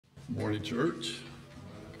Morning, church.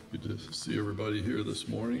 Good to see everybody here this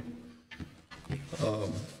morning. I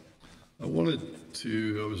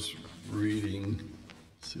was reading,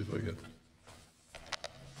 see if I don't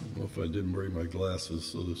know if I didn't bring my glasses,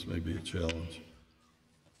 so this may be a challenge.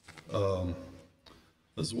 I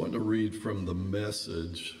was wanting to read from the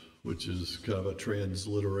Message, which is kind of a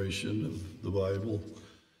transliteration of the Bible.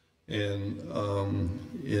 And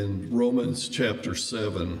in Romans chapter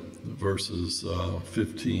 7, verses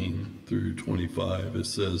 15 through 25, it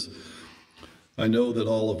says, I know that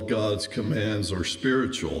all of God's commands are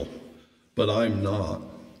spiritual, but I'm not.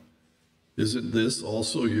 Isn't this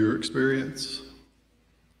also your experience?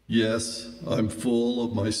 Yes, I'm full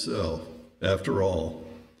of myself. After all,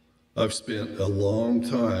 I've spent a long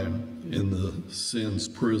time in the sin's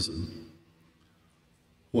prison.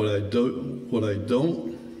 What I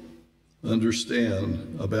don't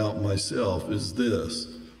understand about myself is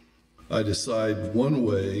this. I decide one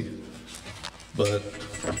way, but,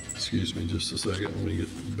 excuse me just a second, let me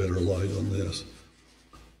get better light on this.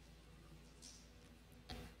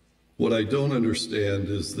 What I don't understand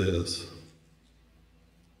is this,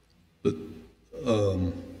 but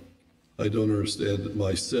I don't understand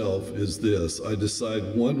myself is this. I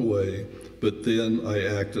decide one way, but then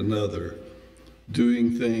I act another,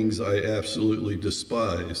 doing things I absolutely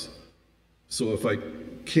despise. So if I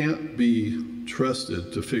can't be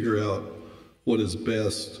trusted to figure out what is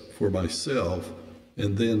best for myself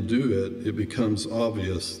and then do it, it becomes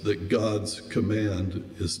obvious that God's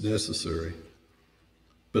command is necessary.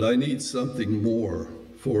 But I need something more,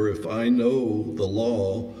 for if I know the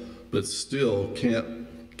law but still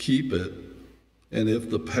can't keep it, and if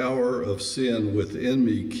the power of sin within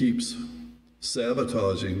me keeps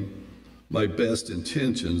sabotaging my best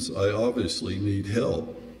intentions, I obviously need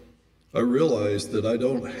help. I realize that I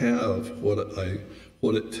don't have what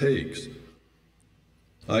it takes.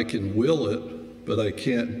 I can will it, but I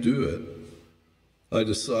can't do it. I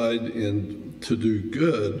decide to do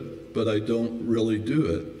good, but I don't really do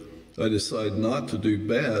it. I decide not to do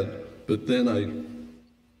bad, but then I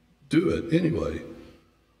do it anyway.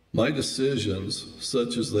 My decisions,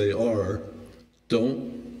 such as they are,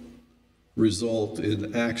 don't result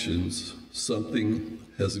in actions. Something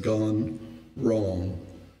has gone wrong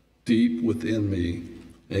deep within me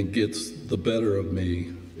and gets the better of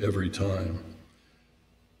me every time.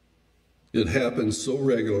 It happens so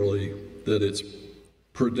regularly that it's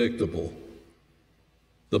predictable.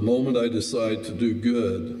 The moment I decide to do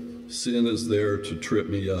good, sin is there to trip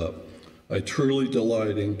me up. I truly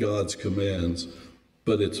delight in God's commands,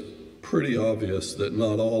 but it's pretty obvious that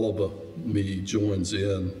not all of me joins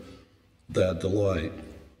in that delight.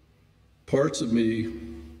 Parts of me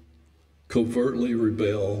covertly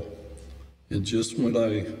rebel, and just when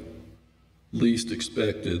I least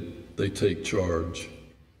expect it, they take charge.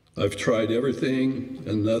 I've tried everything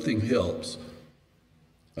and nothing helps.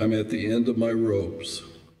 I'm at the end of my ropes.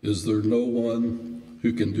 Is there no one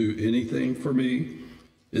who can do anything for me?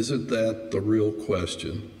 Isn't that the real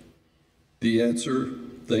question? The answer,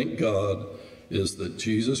 thank God, is that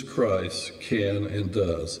Jesus Christ can and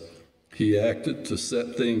does. He acted to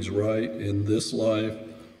set things right in this life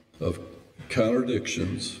of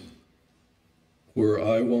contradictions, where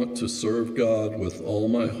I want to serve God with all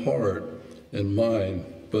my heart and mind,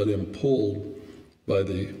 but am pulled by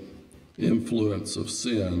the influence of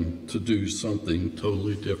sin to do something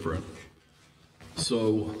totally different.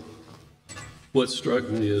 So what struck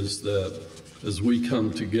me is that as we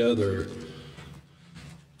come together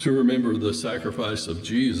to remember the sacrifice of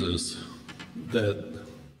Jesus, that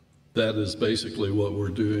is basically what we're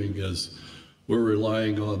doing, is we're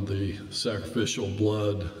relying on the sacrificial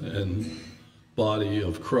blood and body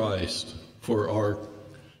of Christ for our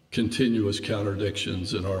continuous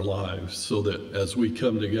contradictions in our lives, so that as we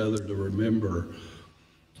come together to remember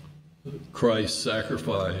Christ's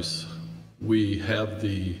sacrifice, we have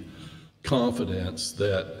the confidence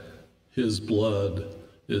that his blood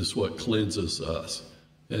is what cleanses us.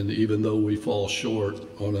 And even though we fall short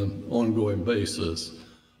on an ongoing basis,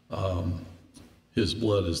 his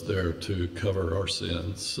blood is there to cover our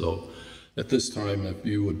sins. So at this time, if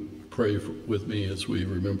you would pray with me as we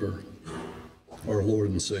remember our Lord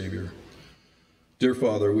and Savior. Dear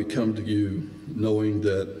Father, we come to you knowing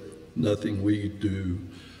that nothing we do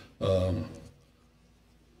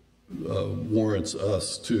warrants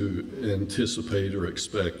us to anticipate or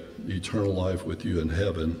expect eternal life with you in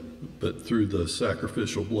heaven, but through the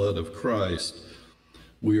sacrificial blood of Christ,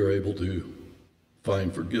 we are able to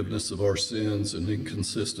find forgiveness of our sins and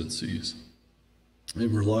inconsistencies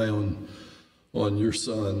and rely on your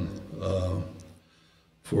Son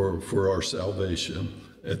for our salvation.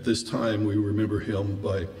 at this time we remember him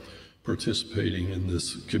by participating in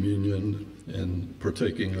this communion and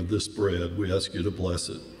partaking of this bread. We ask you to bless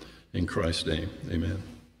it. In Christ's name, amen.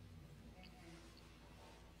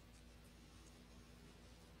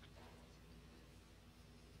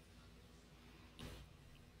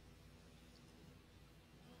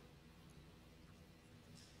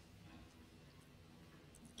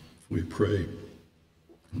 We pray.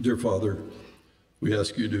 Dear Father, we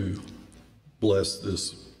ask you to bless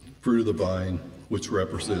this fruit of the vine, which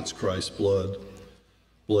represents Christ's blood.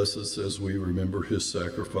 Bless us as we remember his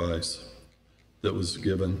sacrifice that was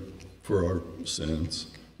given for our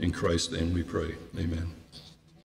sins. In Christ's name we pray. Amen.